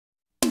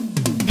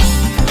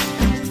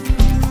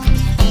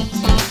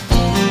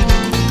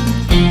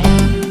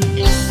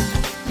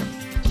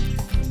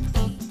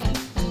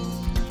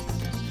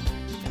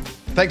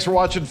Thanks for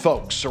watching,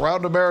 folks.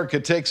 Around America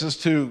takes us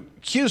to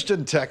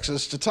Houston,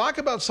 Texas, to talk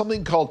about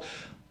something called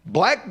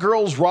Black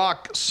Girls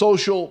Rock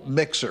Social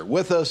Mixer.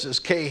 With us is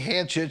Kay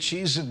Hatchett.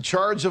 She's in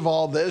charge of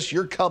all this.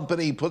 Your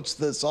company puts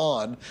this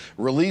on,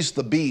 Release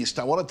the Beast.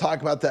 I want to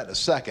talk about that in a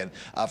second.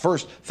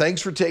 First,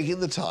 thanks for taking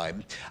the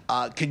time.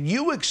 Can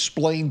you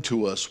explain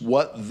to us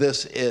what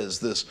this is,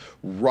 this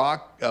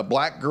Black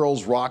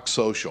Girls Rock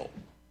Social?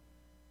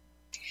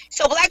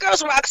 So Black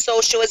Girls Rock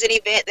Social is an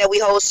event that we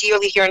host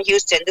yearly here in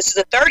Houston. This is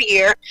the third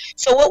year.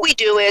 So what we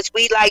do is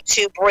we like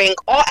to bring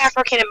all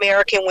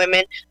African-American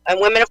women and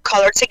women of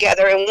color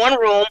together in one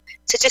room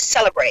to just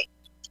celebrate.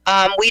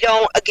 We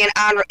don't, again,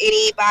 honor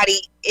anybody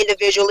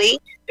individually.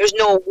 There's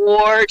no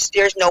awards.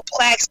 There's no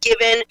plaques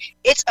given.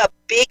 It's a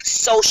big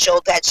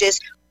social that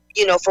just,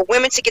 you know, for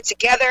women to get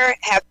together,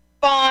 have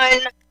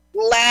fun,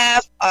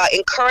 laugh,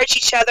 encourage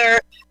each other,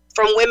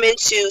 from women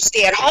to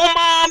stay-at-home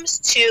moms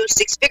to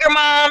six-figure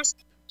moms,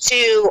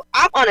 to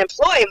I'm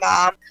unemployed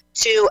mom,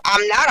 to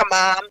I'm not a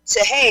mom, to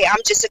hey, I'm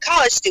just a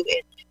college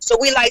student. So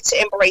we like to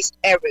embrace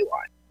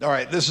everyone. All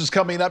right, this is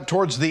coming up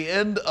towards the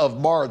end of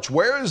March.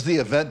 Where is the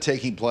event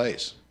taking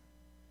place?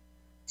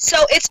 So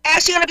it's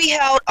actually going to be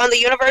held on the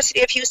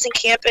University of Houston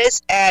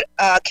campus at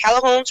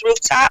Calhoun's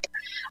rooftop.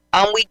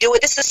 We do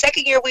it. This is the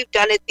second year we've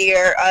done it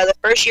there. The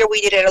first year we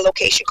did it at a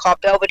location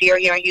called Belvedere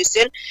here in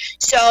Houston.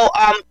 So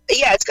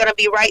yeah, it's going to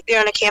be right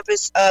there on the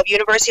campus of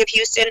University of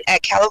Houston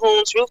at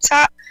Calhoun's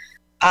rooftop.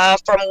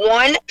 From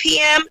 1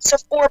 p.m. to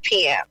 4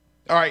 p.m.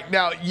 All right.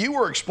 Now, you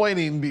were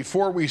explaining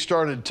before we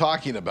started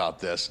talking about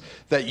this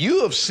that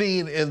you have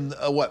seen in,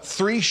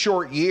 3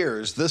 short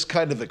years, this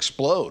kind of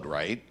explode,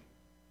 right?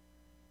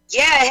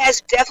 Yeah, it has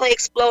definitely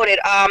exploded.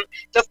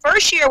 The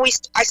first year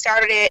I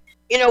started it,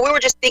 you know, we were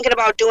just thinking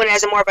about doing it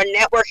as a more of a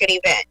networking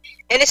event.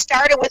 And it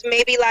started with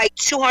maybe like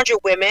 200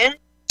 women.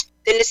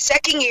 Then the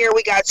second year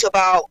we got to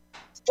about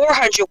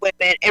 400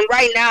 women. And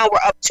right now we're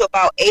up to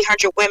about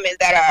 800 women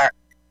that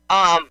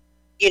are,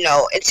 you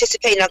know,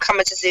 anticipating on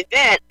coming to this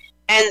event,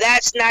 and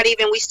that's not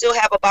even, we still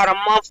have about a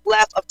month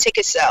left of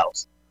ticket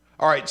sales.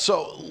 All right,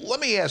 so let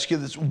me ask you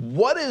this.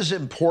 What is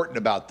important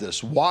about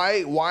this?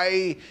 Why,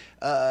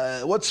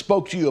 what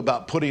spoke to you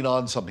about putting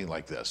on something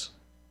like this?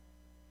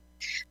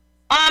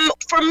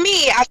 For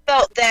me, I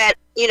felt that,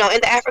 you know,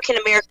 in the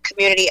African-American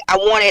community, I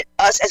wanted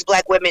us as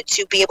Black women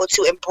to be able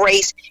to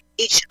embrace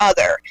each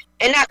other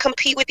and not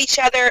compete with each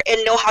other and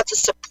know how to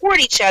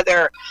support each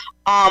other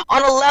on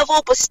a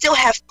level, but still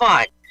have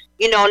fun.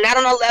 You know, not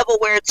on a level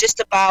where it's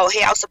just about,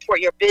 hey, I'll support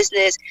your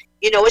business.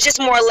 You know, it's just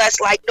more or less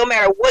like, no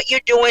matter what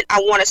you're doing, I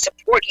want to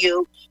support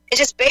you. And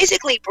just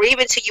basically breathe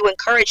into you,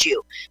 encourage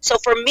you. So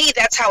for me,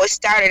 that's how it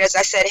started. As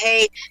I said,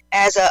 hey,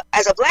 as a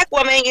Black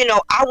woman, you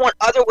know, I want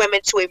other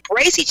women to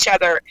embrace each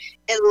other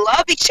and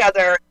love each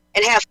other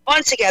and have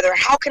fun together.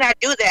 How can I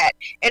do that?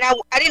 And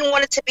I didn't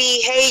want it to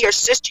be, hey, your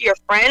sister, your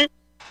friend,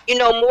 you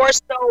know, more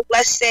so,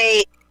 let's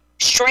say,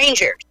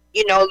 strangers,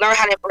 you know, learn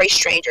how to embrace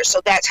strangers.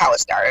 So that's how it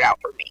started out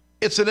for me.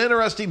 It's an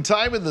interesting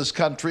time in this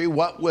country,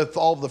 what with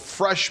all the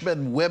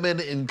freshman women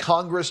in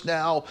Congress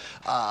now,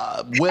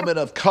 women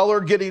of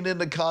color getting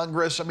into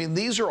Congress. I mean,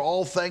 these are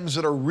all things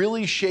that are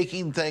really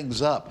shaking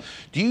things up.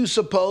 Do you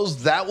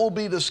suppose that will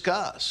be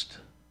discussed?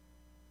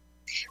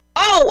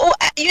 Oh,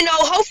 well, you know,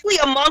 hopefully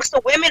amongst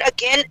the women,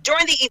 again,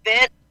 during the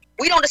event,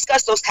 we don't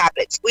discuss those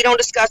topics. We don't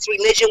discuss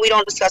religion. We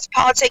don't discuss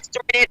politics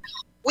during it.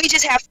 We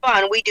just have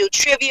fun. We do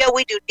trivia.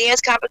 We do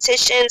dance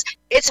competitions.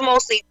 It's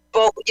mostly,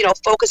 you know,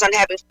 focused on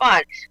having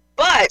fun.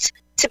 But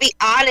to be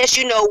honest,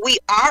 you know, we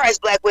are, as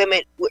Black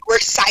women, we're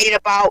excited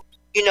about,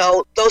 you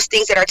know, those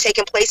things that are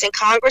taking place in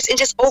Congress and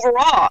just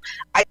overall.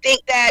 I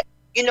think that,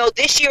 you know,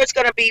 this year it's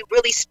going to be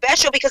really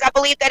special because I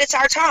believe that it's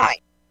our time.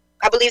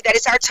 I believe that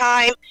it's our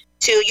time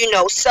to, you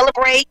know,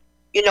 celebrate,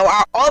 you know,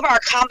 all of our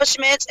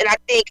accomplishments. And I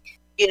think,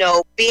 you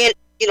know, being,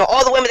 you know,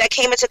 all the women that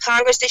came into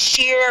Congress this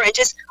year and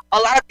just a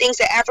lot of things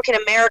that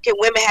African-American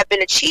women have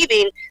been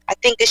achieving, I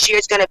think this year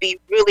is going to be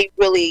really,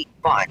 really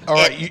fun. All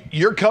right,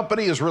 your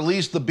company has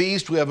Release the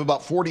Beast. We have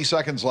about 40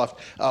 seconds left.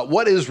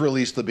 What is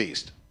Release the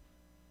Beast?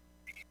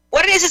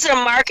 What it is a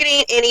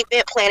marketing and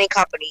event planning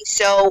company.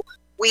 So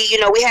we, you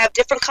know, we have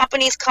different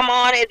companies come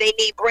on and they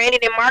need branding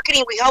and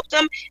marketing. We help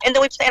them, and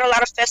then we plan a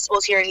lot of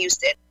festivals here in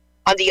Houston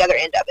on the other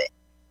end of it.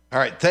 All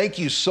right, thank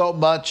you so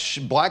much.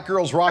 Black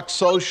Girls Rock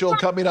Social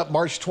coming up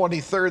March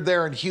 23rd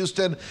there in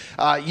Houston.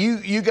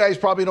 You guys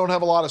probably don't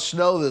have a lot of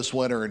snow this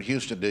winter in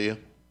Houston, do you?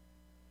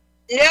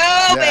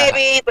 No,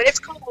 baby, but it's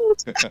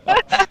cold.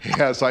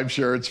 Yes, I'm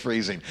sure it's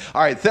freezing.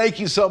 All right, thank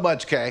you so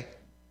much, Kay.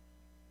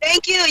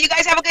 Thank you. You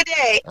guys have a good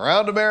day.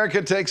 Around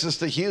America takes us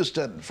to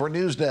Houston. For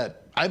NewsNet,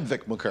 I'm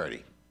Vic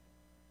McCarty.